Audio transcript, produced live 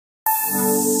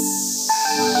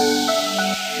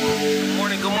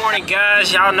morning,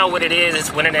 guys. Y'all know what it is.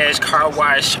 It's Winning Edge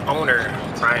Carwash owner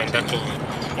Bryan Duncan.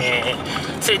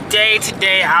 And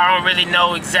today, I don't really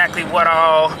know exactly what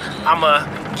all I'ma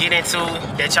get into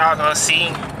that y'all gonna see,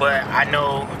 but I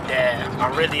know that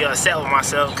I'm really upset with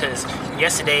myself because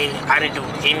yesterday I didn't do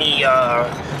any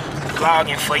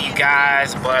vlogging for you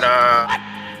guys, but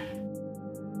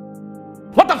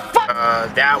what the fuck?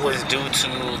 That was due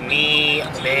to me,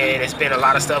 man. There's been a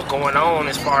lot of stuff going on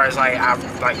as far as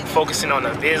I'm focusing on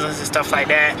the business and stuff like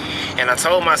that. And I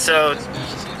told myself,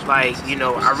 I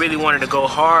really wanted to go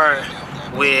hard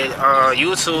with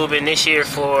YouTube and this year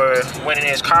for Winning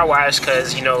Edge Carwash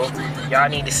because, y'all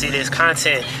need to see this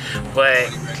content. But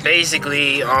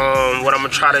basically, what I'm gonna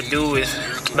try to do is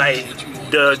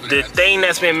the thing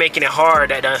that's been making it hard,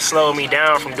 that done slowed me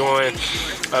down from doing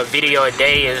a video a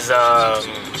day, is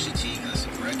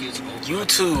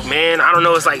YouTube, man. I don't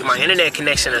know, it's like my internet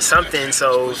connection or something.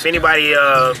 So if anybody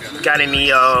got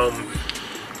any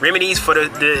remedies for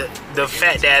the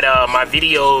fact that my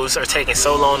videos are taking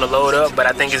so long to load up, but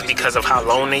I think it's because of how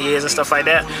long it is and stuff like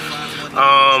that.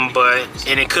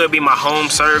 And it could be my home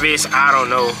service, I don't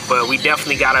know, but we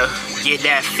definitely gotta get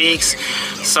that fixed.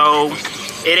 So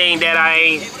it ain't that I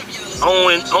ain't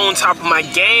on top of my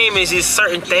game, it's just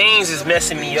certain things is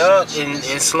messing me up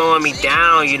and slowing me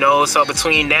down, so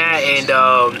between that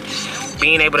and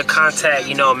being able to contact,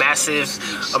 massive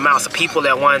amounts of people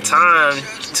at one time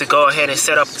to go ahead and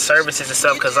set up the services and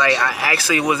stuff, because I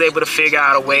actually was able to figure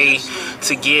out a way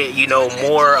to get,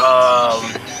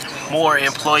 more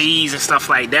employees and stuff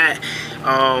like that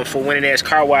for Winning Edge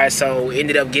Carwash. So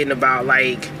ended up getting about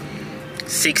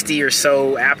 60 or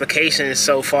so applications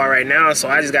so far right now, so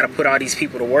I just got to put all these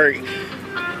people to work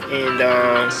and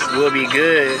we'll be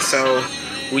good. So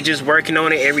we just working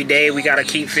on it every day. We got to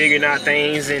keep figuring out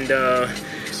things and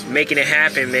making it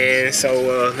happen, man.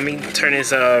 So let me turn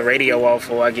this radio off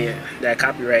before I get that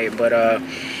copyright. But at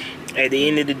the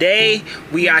end of the day,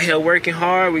 we out here working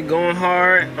hard, we going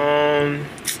hard.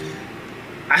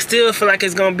 I still feel like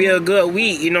it's gonna be a good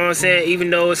week, you know what I'm saying? Even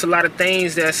though it's a lot of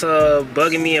things that's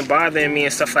bugging me and bothering me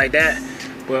and stuff like that.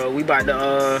 Well, we about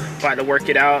to work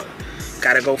it out.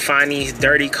 Gotta go find these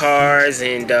dirty cars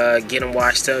and get them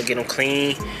washed up, get them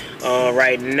clean.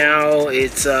 Right now,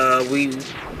 it's I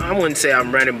wouldn't say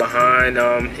I'm running behind.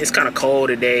 It's kind of cold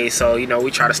today, so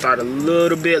we try to start a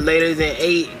little bit later than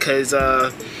 8, cause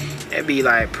it'd be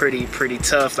pretty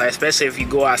tough, especially if you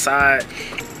go outside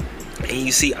and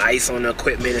you see ice on the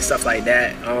equipment and stuff like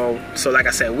that. So like I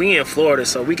said, we in Florida,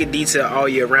 so we can detail all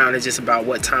year round. It's just about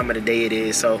what time of the day it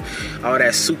is. So all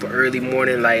that super early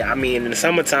morning, in the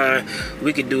summertime,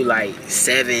 we could do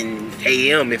 7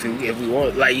 a.m. if we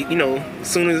want.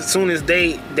 Soon as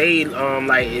they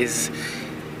is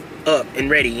up and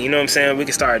ready, you know what I'm saying? We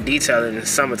can start detailing in the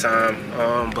summertime.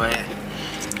 But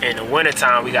in the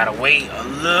wintertime, we gotta wait a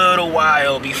little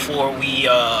while before we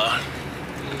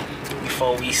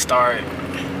start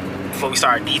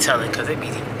detailing, because it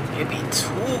be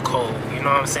too cold, you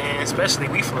know what I'm saying? Especially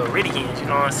we Floridians, you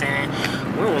know what I'm saying?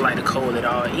 We don't like the cold at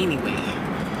all anyway,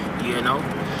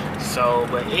 So,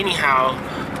 but anyhow,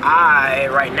 I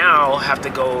right now have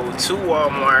to go to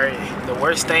Walmart. The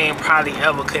worst thing probably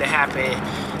ever could have happened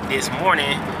this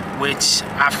morning, which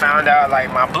I found out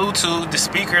my Bluetooth, the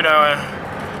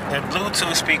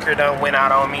Bluetooth speaker done went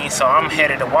out on me. So I'm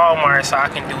headed to Walmart so I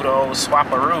can do the old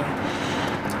swap-a-roo,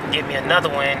 get me another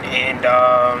one. And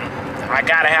I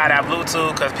gotta have that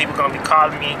Bluetooth because people gonna be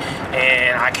calling me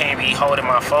and I can't be holding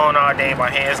my phone all day. My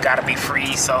hands gotta be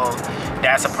free, so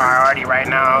that's a priority right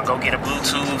now. Go get a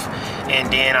Bluetooth, and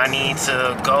then I need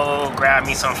to go grab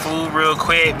me some food real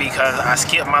quick because I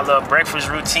skipped my little breakfast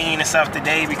routine and stuff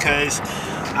today because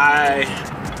I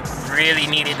really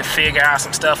needed to figure out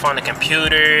some stuff on the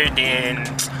computer. Then,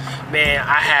 man,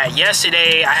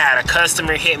 yesterday I had a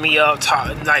customer hit me up,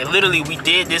 literally we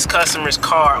did this customer's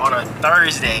car on a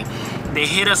Thursday. They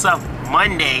hit us up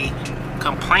Monday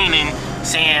complaining,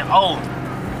 saying, oh,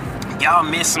 y'all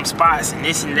missed some spots and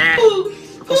this and that.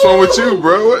 What's wrong with you,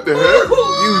 bro? What the heck?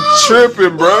 You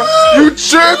tripping, bro? You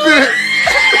tripping!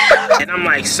 And I'm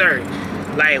like, sir,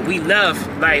 we love,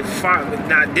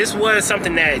 now this was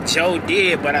something that Joe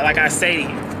did, but like I say,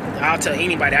 I'll tell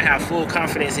anybody, I have full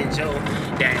confidence in Joe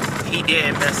that he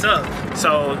didn't mess up.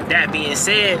 So that being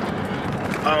said,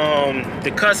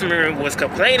 the customer was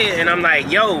complaining, and I'm like,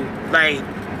 yo,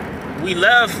 we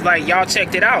love, y'all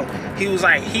checked it out. He was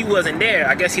like, he wasn't there.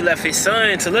 I guess he left his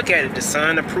son to look at it. The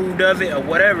son approved of it or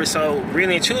whatever. So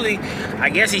really and truly, I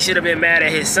guess he should have been mad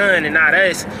at his son and not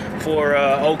us for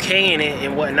okaying it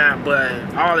and whatnot.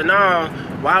 But all in all,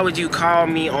 why would you call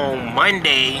me on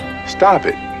Monday? Stop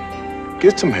it.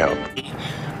 Get some help.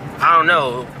 I don't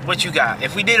know what you got.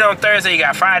 If we did it on Thursday, you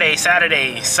got Friday,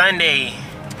 Saturday, Sunday,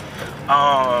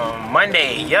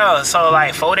 Monday. Yeah, so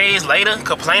like 4 days later,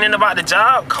 complaining about the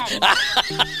job. Come on.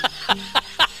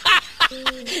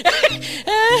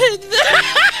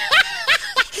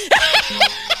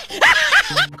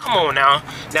 Come on now.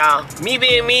 Now, me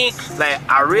being me, like,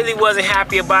 I really wasn't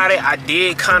happy about it. I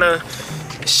did kind of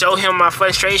show him my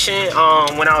frustration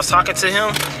when I was talking to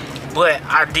him. But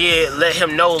I did let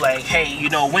him know, like, hey, you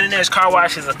know, Winning Edge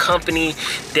Carwash is a company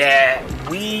that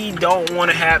we don't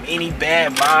want to have any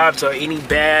bad vibes or any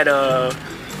bad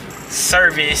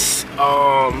service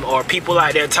or people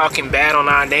out there talking bad on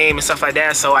our name and stuff like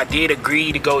that. So I did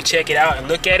agree to go check it out and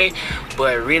look at it.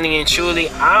 But really and truly,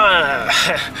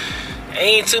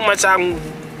 ain't too much I'm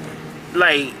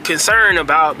like concerned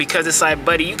about, because it's like,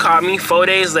 buddy, you called me 4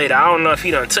 days later. I don't know if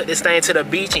you done took this thing to the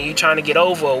beach and you trying to get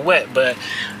over or what, but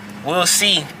we'll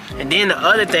see. And then the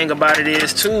other thing about it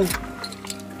is too,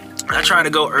 I tried to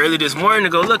go early this morning to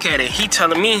go look at it. He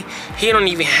telling me he don't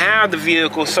even have the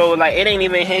vehicle, so like it ain't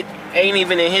even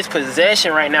in his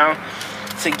possession right now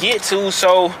to get to.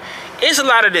 So it's a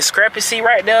lot of discrepancy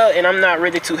right there, and I'm not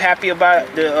really too happy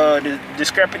about the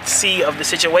discrepancy of the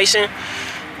situation.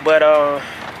 But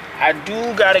I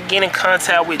do gotta get in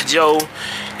contact with Joe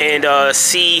and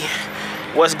see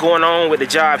what's going on with the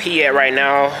job he at right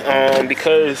now,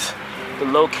 because the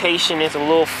location is a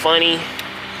little funny.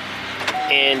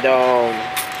 And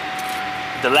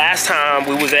the last time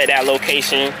we was at that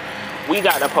location, we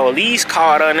got the police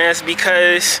called on us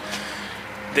because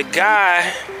the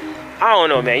guy, I don't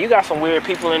know, man, you got some weird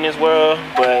people in this world,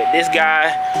 but this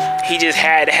guy, he just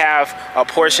had to have a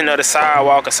portion of the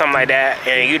sidewalk or something like that.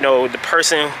 And you know, the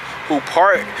person who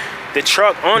parked the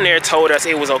truck on there told us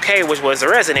it was okay, which was the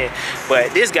resident.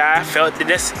 But this guy felt the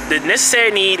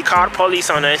necessary need to call the police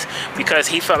on us because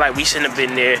he felt like we shouldn't have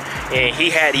been there, and he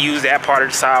had to use that part of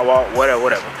the sidewalk,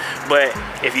 whatever. But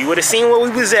if you would have seen where we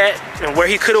was at and where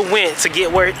he could have went to get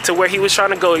to where he was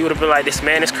trying to go, you would have been like, this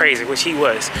man is crazy, which he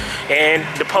was. And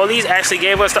the police actually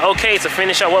gave us the okay to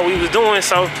finish up what we was doing,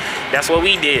 so that's what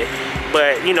we did.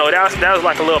 But you know, that was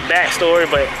like a little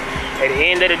backstory. But at the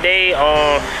end of the day,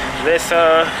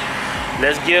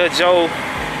 let's give Joe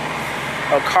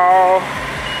a call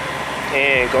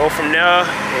and go from there,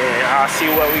 and I'll see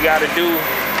what we got to do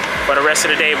for the rest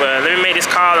of the day. But let me make this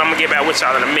call. I'm gonna get back with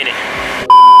y'all in a minute.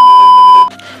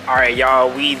 All right,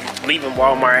 y'all, we leaving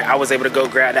Walmart. I was able to go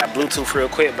grab that Bluetooth real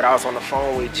quick, but I was on the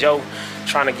phone with Joe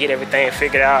trying to get everything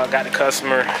figured out. Got the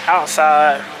customer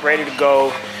outside, ready to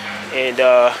go, and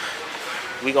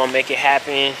we gonna make it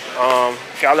happen.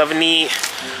 If y'all ever need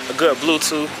a good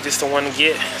Bluetooth, just the one to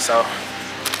get, so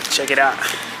check it out.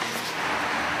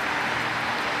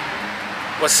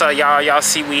 What's up, y'all? Y'all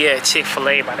see we at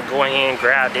Chick-fil-A, about to go ahead and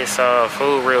grab this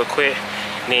food real quick,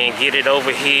 and then get it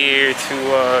over here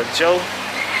to Joe,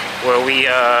 where we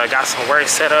got some work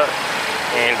set up,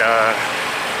 and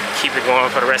keep it going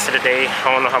for the rest of the day.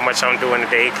 I don't know how much I'm doing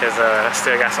today because I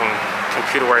still got some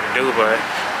computer work to do, but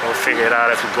we'll figure it out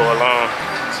as we go along.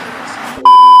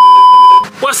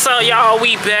 What's up, y'all?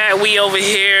 We back. We over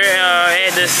here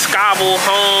at the Scobble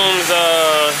Homes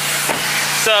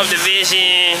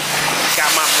subdivision.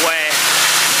 Got my boy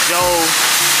Joe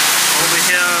over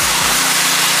here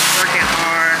working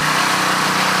hard,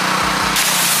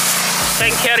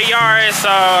 taking care of the yards.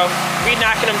 We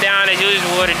knocking them down as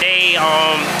usual today.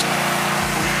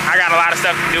 I got a lot of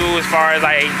stuff to do as far as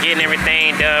like getting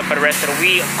everything done for the rest of the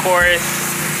week, of course.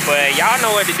 But y'all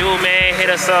know what to do, man. Hit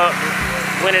us up,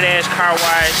 Winning Edge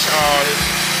Carwash.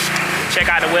 Check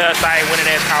out the website,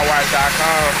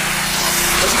 winningedgecarwash.com.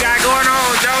 What you got going on,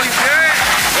 Joe? You good?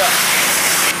 Yeah.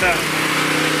 What's up?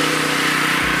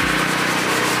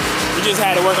 You just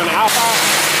had to work on the outside?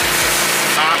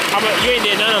 You ain't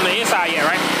did none on the inside yet,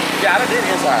 right? Yeah, I done did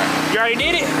inside. You already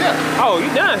did it? Yeah. Oh,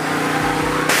 you done?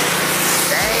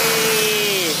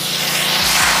 Dang.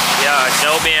 Yeah,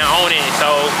 Joe been on it,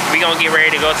 so we gonna get ready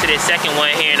to go to this second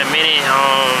one here in a minute.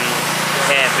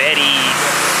 Had Betty,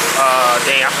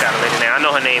 dang, I forgot her name. I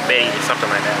know her name Betty or something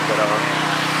like that, but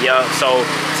yeah, so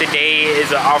today is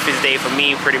an office day for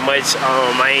me pretty much.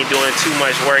 I ain't doing too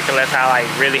much work unless I like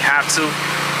really have to,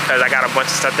 because I got a bunch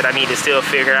of stuff that I need to still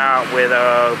figure out with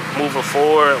moving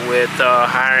forward with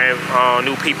hiring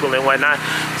new people and whatnot.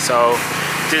 So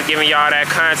just giving y'all that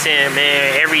content,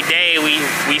 man. Every day we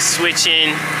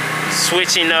switching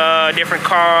different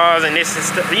cars, and this is,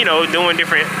 you know, doing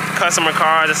different customer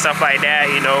cars and stuff like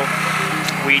that. You know,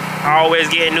 we always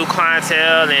getting new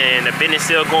clientele, and the business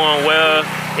still going well.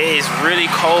 It is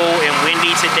really cold and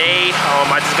windy today.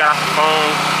 I just got off the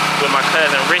phone with my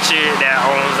cousin Richard that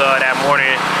owns that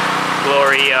Morning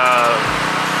Glory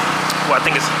well, I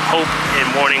think it's Hope and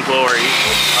Morning Glory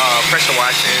pressure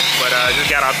washing. But just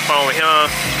got off the phone with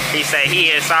him. He said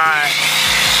he inside.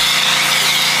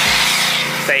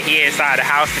 The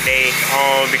house today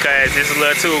because it's a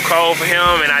little too cold for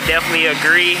him, and I definitely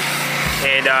agree.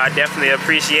 And I definitely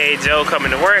appreciate Joe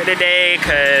coming to work today,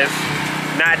 because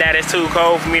not that it's too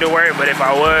cold for me to work, but if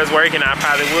I was working, I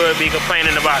probably would be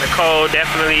complaining about the cold,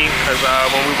 definitely, because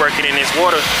when we're working in this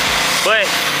water. But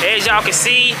as y'all can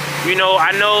see, you know,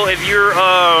 I know if you're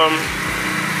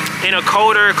in a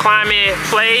colder climate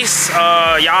place,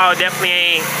 y'all definitely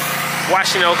ain't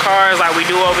washing no cars like we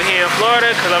do over here in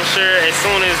Florida, because I'm sure as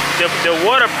soon as the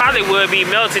water probably would be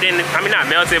melted in, I mean not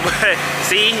melted, but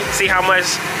see how much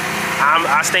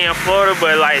I stay in Florida,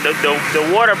 but like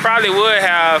the water probably would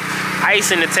have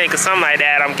ice in the tank or something like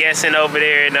that, I'm guessing, over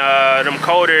there in them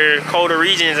colder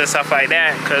regions and stuff like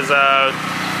that, because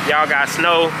y'all got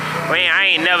snow. Man,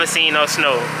 I ain't never seen no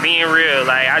snow, being real.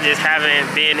 Like, I just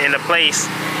haven't been in a place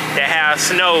that has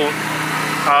snow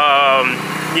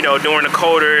you know, during the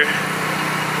colder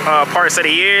parts of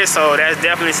the year, so that's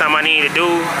definitely something I need to do.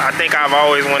 I think I've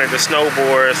always wanted to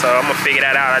snowboard, so I'm gonna figure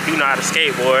that out. I do know how to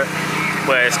skateboard,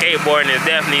 but skateboarding is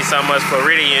definitely something us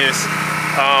Floridians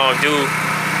do,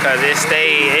 because it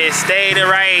stay the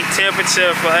right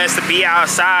temperature for us to be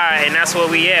outside, and that's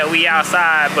where we at. We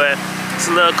outside, but it's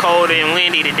a little cold and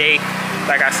windy today,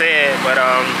 like I said. But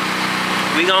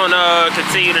we gonna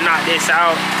continue to knock this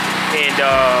out and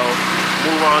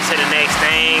move on to the next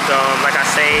thing. Like I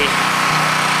say,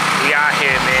 we out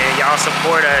here, man. Y'all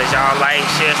support us. Y'all like,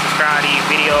 share, subscribe to these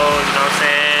videos, you know what I'm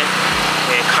saying?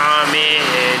 And comment,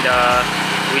 and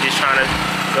we just trying to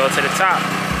go to the top.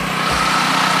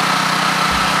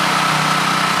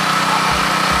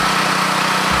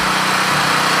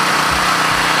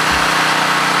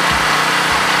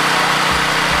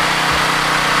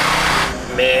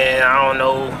 Man, I don't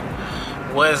know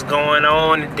what's going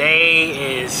on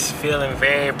today. Is feeling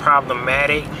very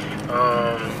problematic.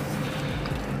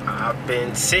 I've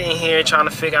been sitting here trying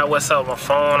to figure out what's up with my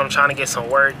phone. I'm trying to get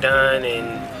some work done,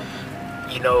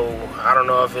 and you know, I don't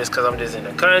know if it's because I'm just in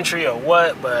the country or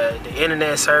what, but the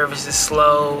internet service is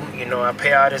slow. You know, I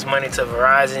pay all this money to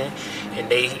Verizon, and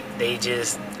they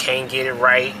just can't get it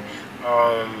right.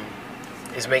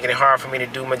 It's making it hard for me to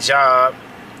do my job,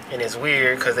 and it's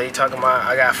weird because they talking about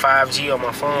I got 5G on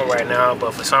my phone right now,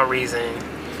 but for some reason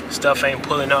stuff ain't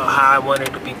pulling up how I wanted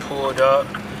it to be pulled up.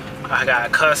 I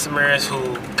got customers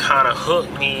who kind of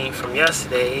hooked me from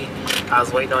yesterday. I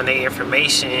was waiting on their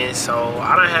information, so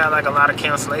I done had like a lot of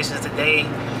cancellations today.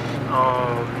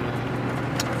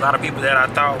 A lot of people that I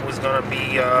thought was gonna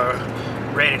be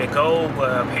ready to go,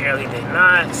 but apparently they're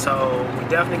not. So we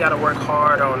definitely got to work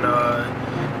hard on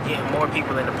getting more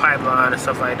people in the pipeline and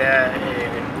stuff like that,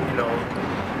 and you know,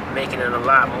 making it a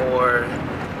lot more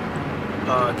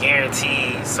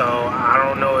guaranteed. So I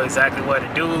don't know exactly what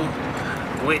to do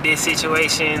with this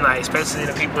situation, like especially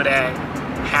the people that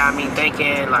have me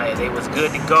thinking like they was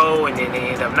good to go and then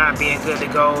they end up not being good to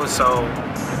go. So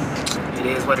it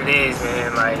is what it is,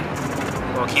 man. Like,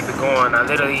 I'm gonna keep it going. I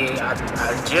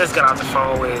just got off the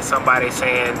phone with somebody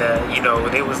saying that, you know,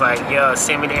 they was like, yeah,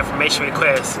 send me the information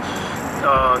request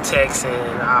text,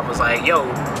 and I was like, yo,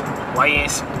 why you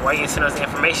ain't send us the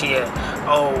information yet?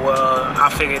 Oh, well, I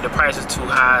figured the price was too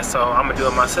high, so I'm gonna do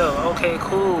it myself. Okay,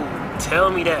 cool.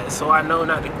 Tell me that so I know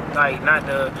not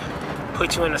to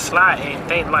put you in the slot and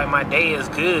think like my day is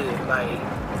good. Like,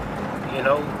 you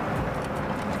know,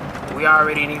 we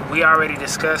already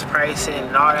discussed pricing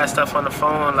and all that stuff on the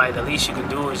phone. Like, the least you can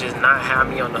do is just not have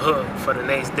me on the hook for the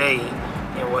next day,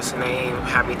 and what's the name,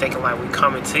 have me thinking like we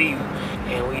coming to you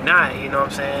and we not, you know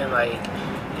what I'm saying? Like,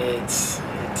 it's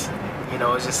you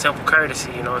know, it's just simple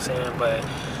courtesy, you know what I'm saying? But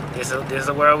this is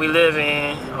the world we live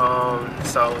in.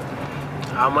 So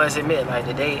I must admit, like,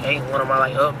 today ain't one of my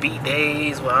like upbeat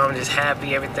days where I'm just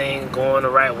happy everything going the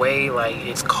right way. Like,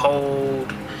 it's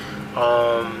cold.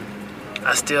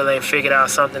 I still ain't figured out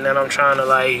something that I'm trying to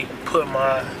like put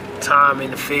my time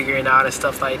into figuring out and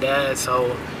stuff like that.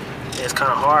 So it's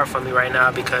kind of hard for me right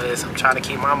now because I'm trying to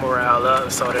keep my morale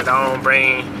up so that I don't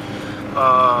bring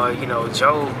you know,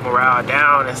 Joe morale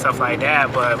down and stuff like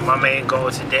that. But my main goal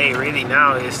today really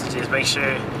now is to just make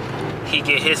sure he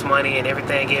get his money and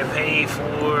everything get paid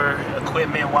for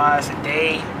equipment wise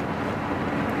today.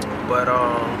 But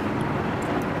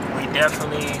we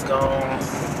definitely gonna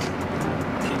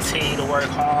continue to work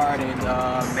hard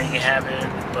and make it happen.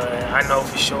 But I know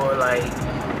for sure, like,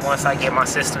 once I get my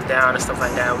system down and stuff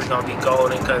like that, we're gonna be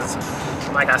golden. Because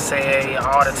like I say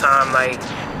all the time, like,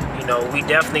 you know, we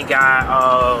definitely got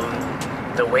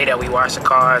the way that we wash the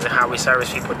cars and how we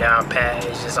service people down pat.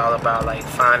 It's just all about like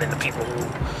finding the people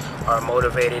who are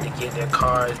motivated to get their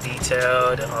cars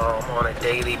detailed on a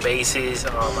daily basis.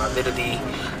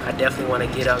 I definitely want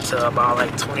to get up to about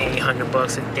like 2,800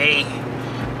 bucks a day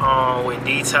with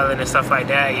detailing and stuff like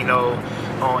that. You know,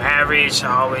 on average,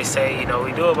 I always say, you know,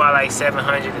 we do about like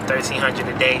 700 to 1,300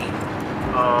 a day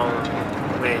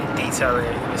with detailing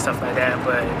and stuff like that.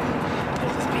 But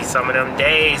it just be some of them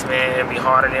days, man, be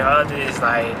harder than others.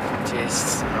 Like,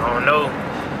 just, I don't know.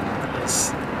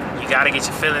 You gotta get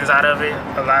your feelings out of it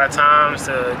a lot of times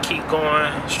to keep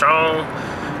going strong.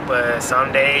 But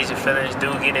some days your feelings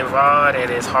do get involved and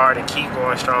it's hard to keep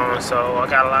going strong. So I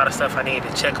got a lot of stuff I need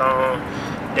to check on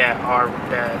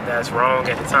that's wrong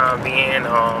at the time being.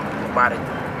 I'm about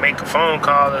to make a phone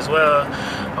call as well.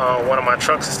 One of my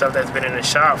trucks and stuff that's been in the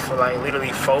shop for like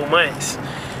literally 4 months.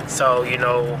 So, you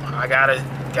know, I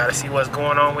gotta see what's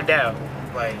going on with that.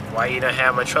 Like, why you done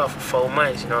have my truck for 4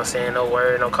 months? You know what I'm saying? No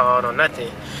word, no call, no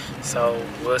nothing. So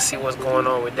we'll see what's going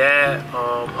on with that.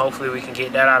 Hopefully we can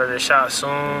get that out of the shop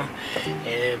soon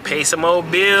and pay some more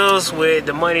bills with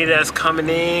the money that's coming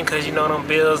in, because you know them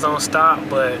bills don't stop.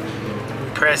 But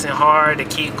we're pressing hard to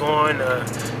keep going to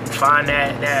find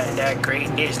that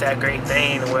great niche, that great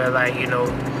thing where, like, you know,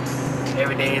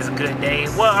 every day is a good day.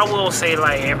 Well, I will say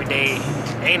like every day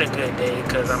ain't a good day,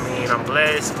 because I mean, I'm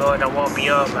blessed. Lord don't woke me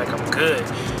up, like I'm good.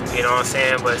 You know what I'm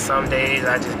saying? But some days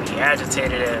I just be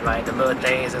agitated at like the little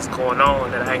things that's going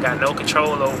on that I ain't got no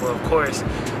control over, of course.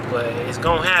 But it's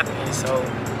gonna happen. So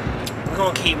we're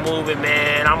gonna keep moving,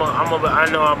 man. I know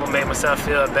I'm gonna make myself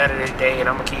feel better today, and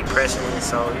I'm gonna keep pressing it.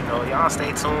 So, you know, y'all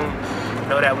stay tuned.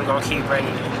 Know that we're gonna keep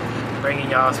bringing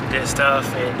y'all some good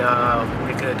stuff, and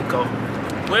we're good to go.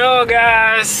 Well,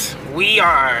 guys, we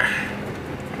are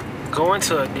going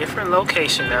to a different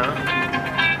location now.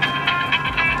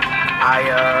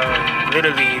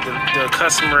 Literally, the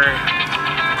customer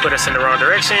put us in the wrong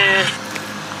direction.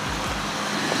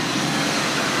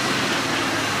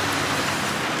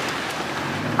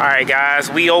 All right, guys,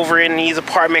 we over in these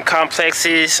apartment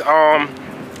complexes.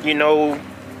 You know,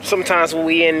 sometimes when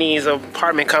we in these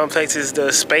apartment complexes,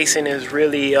 the spacing is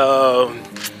really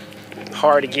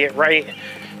hard to get right.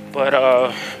 But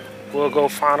we'll go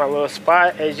find a little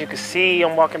spot. As you can see,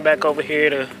 I'm walking back over here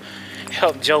to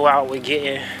help Joe out with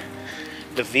getting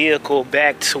the vehicle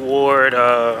back toward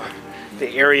the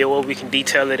area where we can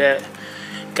detail it at.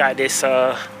 Got this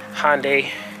Hyundai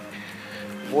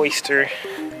Voister.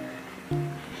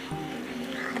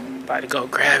 About to go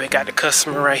grab it. Got the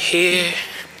customer right here.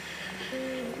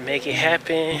 Make it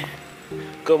happen.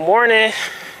 Good morning.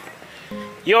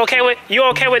 You okay with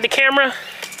the camera?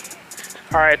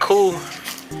 All right, cool.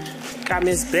 Got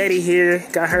Miss Betty here.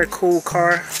 Got her cool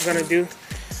car. What I'm gonna do,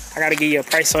 I gotta give you a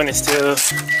price on it still.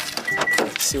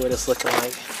 See what it's looking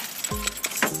like.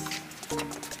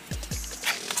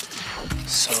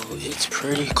 So it's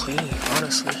pretty clean,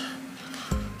 honestly.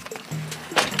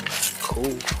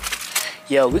 Cool.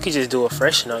 Yeah, we could just do a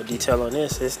freshen up detail on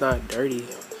this. It's not dirty,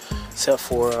 except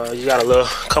for you got a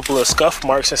couple of scuff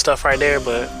marks and stuff right there,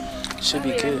 but should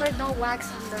be good. No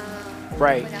wax on the.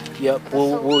 Right. Yep.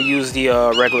 We'll use the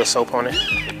regular soap on it.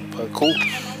 But cool. And I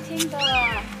think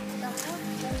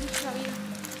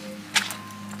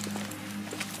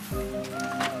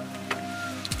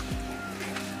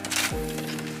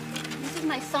this is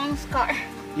my son's car.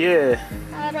 Yeah.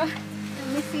 Let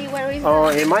me see, where is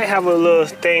it? It might have a little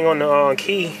thing on the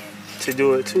key to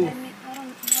do it too.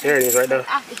 There it is, right there.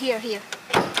 Ah, here.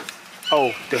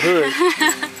 Oh, the hood.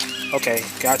 Okay,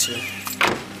 gotcha.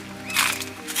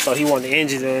 So he want the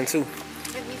engine in too.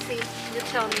 Let me see. You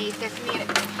tell me if that's needed.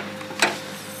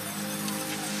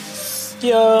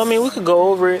 Yeah, I mean, we could go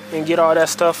over it and get all that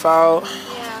stuff out.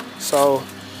 Yeah. So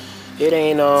it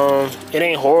ain't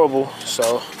horrible.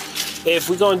 So if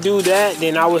we're gonna do that,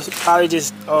 then I would probably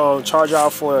just charge y'all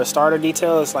for a starter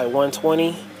detail. It's like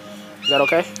 $120. Is that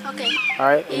okay? Okay. All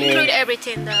right. Include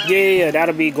everything though. Yeah,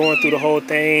 that'll be going through the whole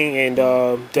thing and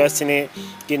dusting it,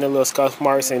 getting the little scuff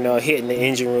marks, and hitting the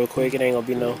engine real quick. It ain't gonna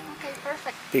be no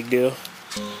big deal.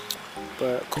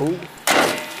 But cool.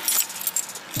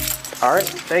 All right,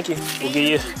 thank you. We'll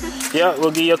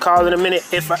give you a call in a minute.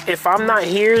 If I'm not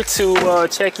here to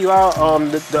check you out,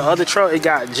 the other truck, it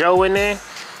got Joe in there.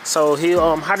 So he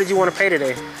how did you want to pay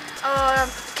today?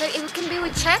 It can be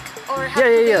with check or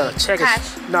Check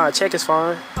cash? Check is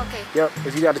fine. Okay. Yep,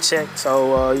 if you got a check,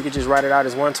 so you can just write it out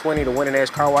as $120 to Winning Edge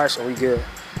Carwash, and we good.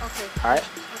 Okay. All right.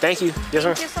 Thank you. Yes,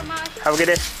 ma'am. Thank you so much. Have a good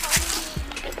day.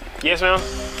 Yes, ma'am.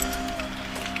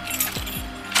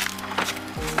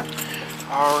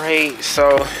 All right,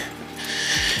 so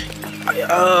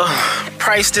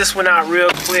price this one out real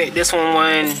quick. This one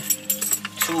wasn't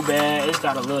too bad. It's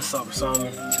got a little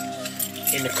something.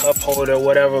 in the cup holder or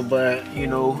whatever. But you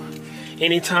know,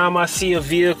 anytime I see a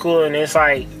vehicle and it's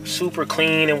like super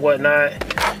clean and whatnot,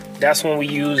 that's when we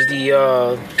use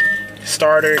the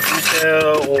starter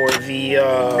detail or the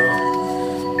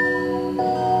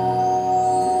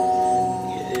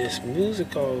get this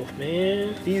music off,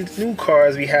 man. These new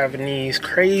cars be having these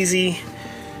crazy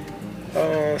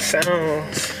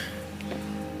sounds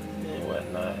and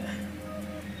whatnot.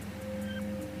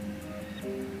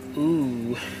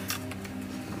 Ooh.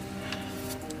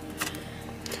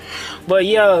 But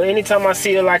yeah, anytime I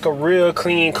see like a real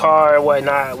clean car or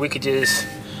whatnot, we could just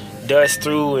dust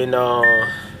through and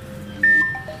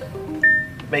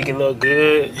make it look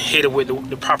good, hit it with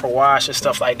the proper wash and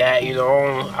stuff like that. You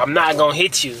know, I'm not gonna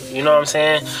hit you, you know what I'm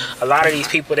saying? A lot of these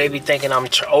people, they be thinking I'm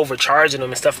overcharging them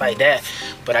and stuff like that,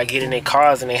 but I get in their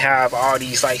cars and they have all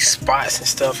these like spots and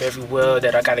stuff everywhere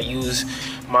that I gotta use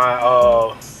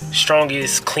my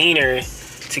strongest cleaner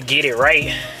to get it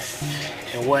right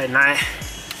and whatnot.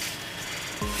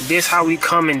 This how we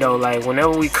coming though. Like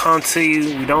whenever we come to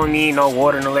you, we don't need no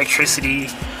water and electricity,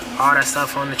 all that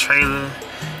stuff on the trailer.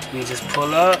 We just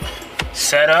pull up,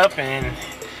 set up, and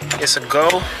it's a go.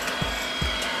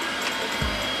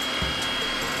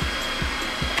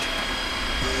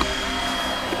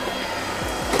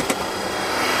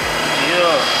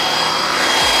 Yeah.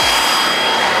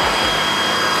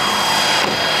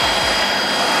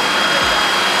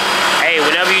 Hey,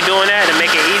 whenever you're doing that to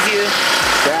make it easier,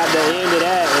 grab the end of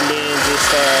that and then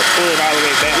just pull it all the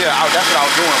way back. Yeah, that's what I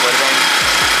was doing, but it ain't.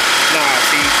 Nah,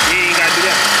 see, you ain't gotta do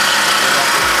that.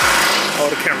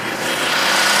 Hold the camera.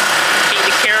 Keep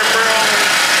the camera on.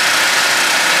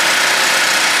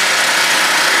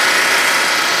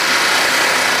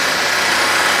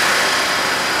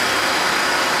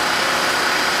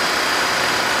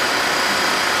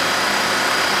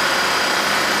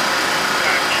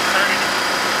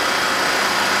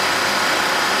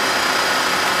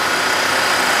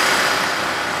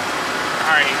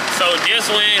 So this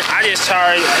one, I just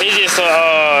charge, it's just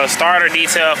a starter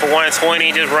detail for 120,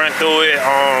 just run through it.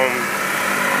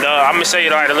 I'm gonna show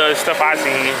you like the little stuff I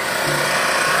seen.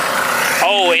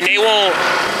 Oh, and they won't,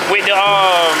 with the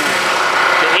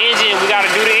engine, we gotta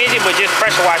do the engine, but just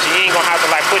pressure wash it. You ain't gonna have to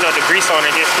like put no grease on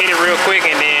it, just hit it real quick,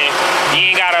 and then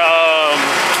you ain't gotta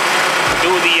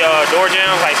do the door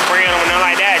jams, like spraying them or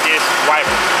nothing like that, just wipe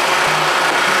it.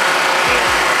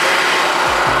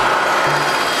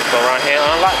 Go around here and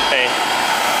unlock the thing.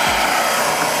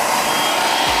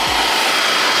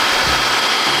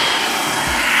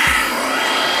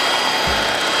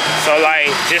 So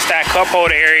like just that cup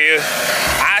holder area,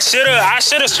 I should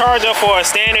have charged up for a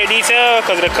standard detail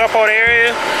because of the cup holder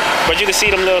area, but you can see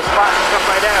them little spots and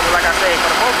stuff like that. But like I say, for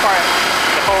the most part,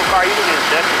 the whole car you can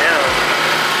just dust it down.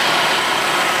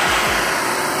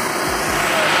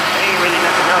 There ain't really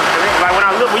nothing else. Like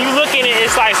when you look in it,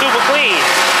 it's like super clean.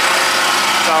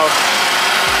 So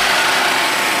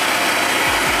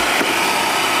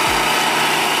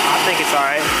I think it's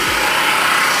alright.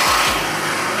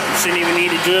 You shouldn't even need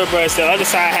the drill brush. The other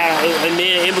side had, and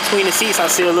then in between the seats, I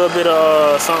see a little bit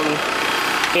of something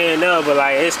here and there, but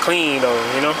like it's clean though,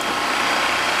 you know.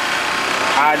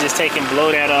 I just take and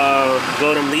blow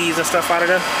them leaves and stuff out of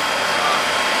there,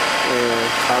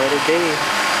 and call it a day.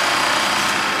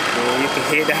 And you can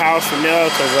hit the house from there,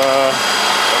 cause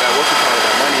What you call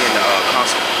that money in the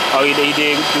console? Oh, you did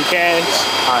do cash?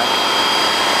 Yeah. All right.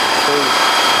 Cool.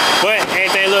 But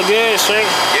everything look good, straight?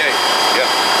 Yeah.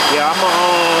 Yeah,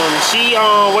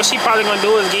 what she probably gonna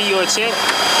do is give you a check.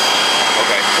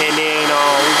 Okay. And then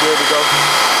we good to go.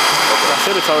 Okay. I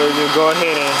should have told her to go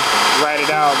ahead and write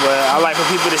it out, but I like for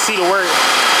people to see the work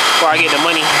before I get the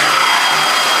money.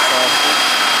 So,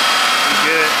 we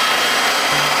good.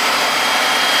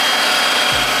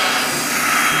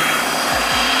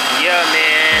 Yeah,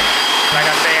 man. Like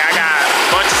I say, I got a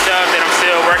bunch of stuff that I'm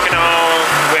still working on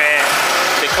with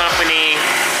the company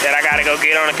that I gotta go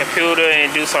get on the computer and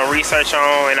do some research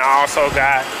on. And I also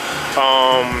got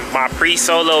my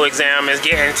pre-solo exam. It's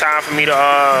getting time for me to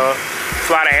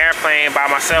fly the airplane by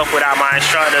myself without my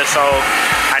instructor. So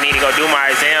I need to go do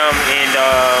my exam and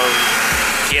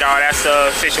get all that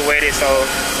stuff situated so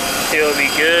it'll be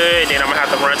good. Then I'm gonna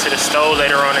have to run to the store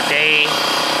later on today,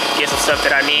 get some stuff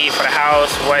that I need for the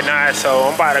house, whatnot. So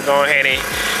I'm about to go ahead and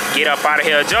get up out of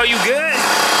here. Joe, you good?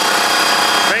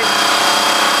 Right?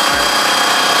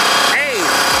 Hey,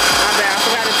 my bad, I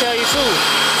forgot to tell you too.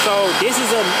 So this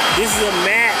is a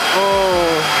matte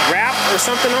wrap or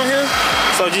something on here.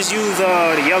 So just use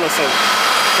the yellow soap.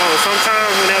 So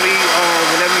sometimes whenever you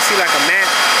see like a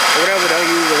matte or whatever, they'll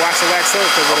use the wash and wax soap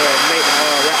because it'll make the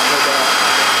wrap go down.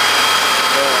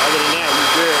 Other than that, you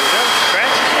good,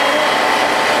 right?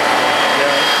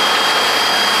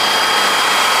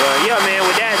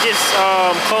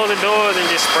 close the doors and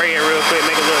just spray it real quick,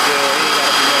 make it look good. You ain't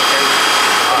gotta be nothing crazy.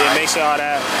 And then make sure all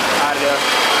that out of there.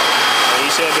 And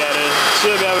you should be able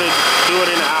to do it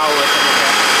in an hour or something like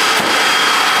that.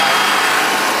 Right.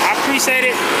 I appreciate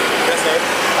it. Yes, sir.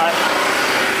 All right.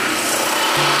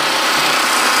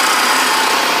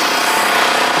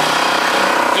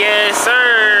 Yes,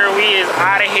 sir. We is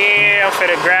out of here. I'm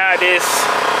finna grab this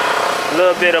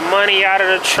little bit of money out of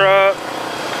the truck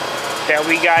that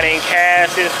we got in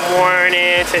cash this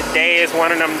morning. Today is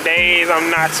one of them days I'm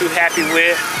not too happy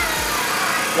with.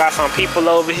 Got some people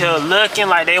over here looking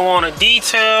like they want a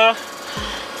detail.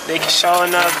 They can sure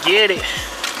enough get it.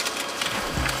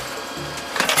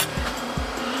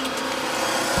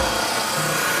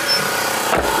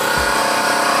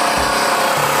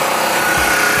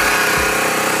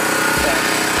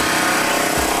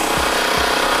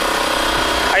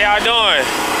 How y'all doing?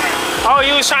 Oh,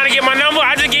 you was trying to get my number?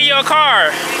 I just give you a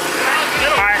card.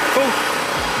 Alright, cool.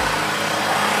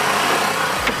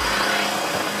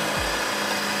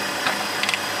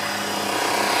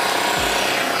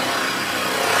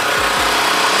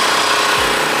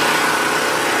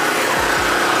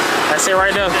 That's it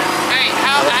right there. Hey,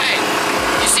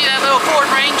 you see that little Ford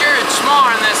Ranger? It's smaller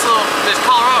than this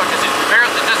Colorado because it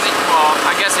barely doesn't. Well,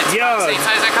 I guess it's the same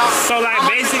size as that Colorado. So like how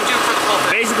much would you do for the full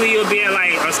thing? basically you'll be at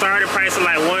like a starting price of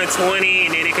like 120,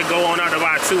 and then it could go on up to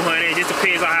about 200. It just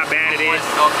depends on how bad it is.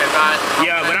 Okay, got it.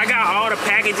 Yeah, but I got all the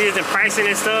packages and pricing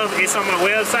and stuff. It's on my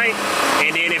website.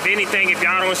 And then if anything, if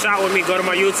y'all don't shop with me, go to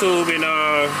my YouTube and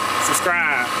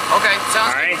subscribe. Okay,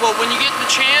 sounds All right. good. Well, when you get the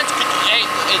chance, hey,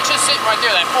 it's just sitting right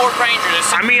there, that Ford Ranger.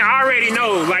 I mean, I already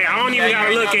know. Like, I don't even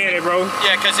gotta look at it, bro.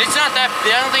 Yeah, because it's not that,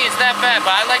 I don't think it's that bad,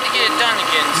 but I'd like to get it done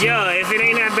again. So. Yeah, if it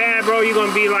ain't that bad, bro, you're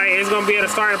gonna be like, it's gonna be at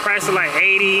a starting price of like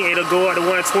 80. It'll go up to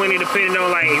 120 depending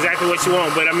on like exactly what you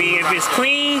want. But I mean, if it's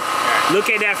clean,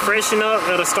 look at that freshen up.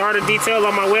 It'll start a detail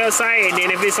on my website. And then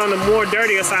if it's on the more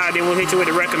dirtier side, then we'll hit you with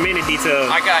the recommended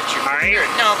detail. I got you. All right? Sure.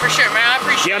 No, for sure, man. I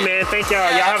appreciate it. Yeah, man. Thank y'all.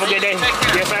 Y'all have a good day. Take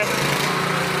care. Yes, sir.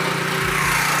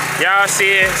 Y'all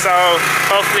see it. So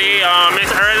hopefully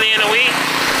it's early in the week.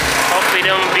 Hopefully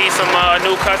there'll be some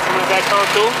new customers that come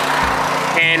through.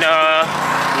 And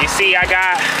you see I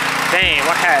got, dang,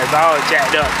 my hat is all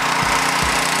jacked up.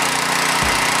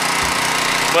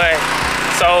 But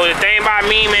so the thing about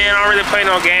me, man, I don't really play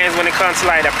no games when it comes to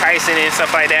like the pricing and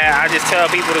stuff like that. I just tell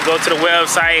people to go to the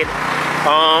website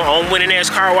on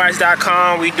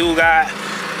winningedgecarwash.com. We do got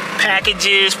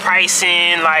packages,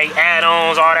 pricing, like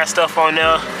add-ons, all that stuff on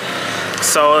there.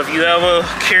 So if you ever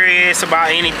curious about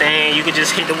anything, you can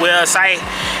just hit the website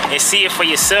and see it for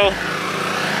yourself.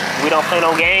 We don't play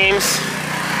no games.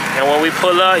 And when we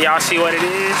pull up, y'all see what it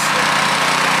is.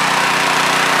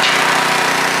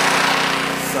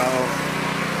 So,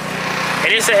 and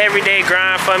it's an everyday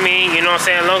grind for me, you know what I'm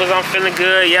saying? As long as I'm feeling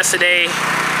good. Yesterday,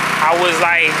 I was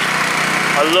like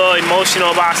a little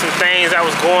emotional about some things that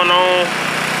was going on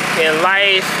in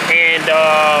life and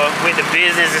with the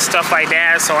business and stuff like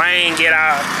that, so I ain't get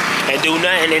out and do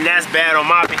nothing, and that's bad on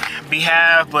my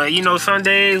behalf. But you know, some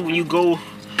days when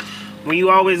you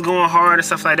always going hard and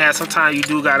stuff like that, sometimes you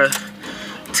do gotta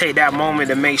take that moment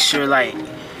to make sure like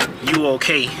you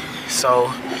okay.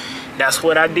 So that's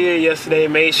what I did yesterday.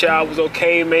 Made sure I was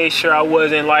okay, made sure I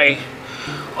wasn't like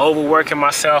overworking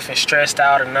myself and stressed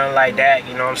out or nothing like that,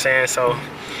 you know what I'm saying? So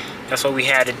that's what we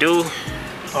had to do.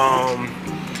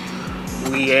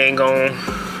 We ain't gonna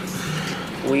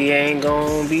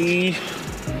be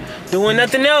doing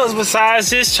nothing else besides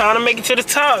just trying to make it to the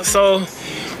top. So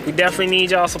we definitely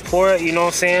need y'all support, you know what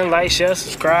I'm saying? Like, share,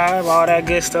 subscribe, all that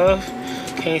good stuff.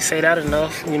 Can't say that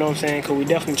enough, you know what I'm saying? Cause we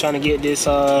definitely trying to get this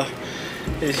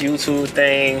this YouTube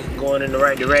thing going in the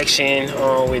right direction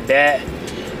with that.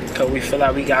 Cause we feel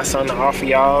like we got something to offer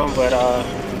y'all. But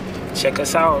check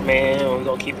us out, man. We're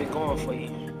gonna keep it going for you.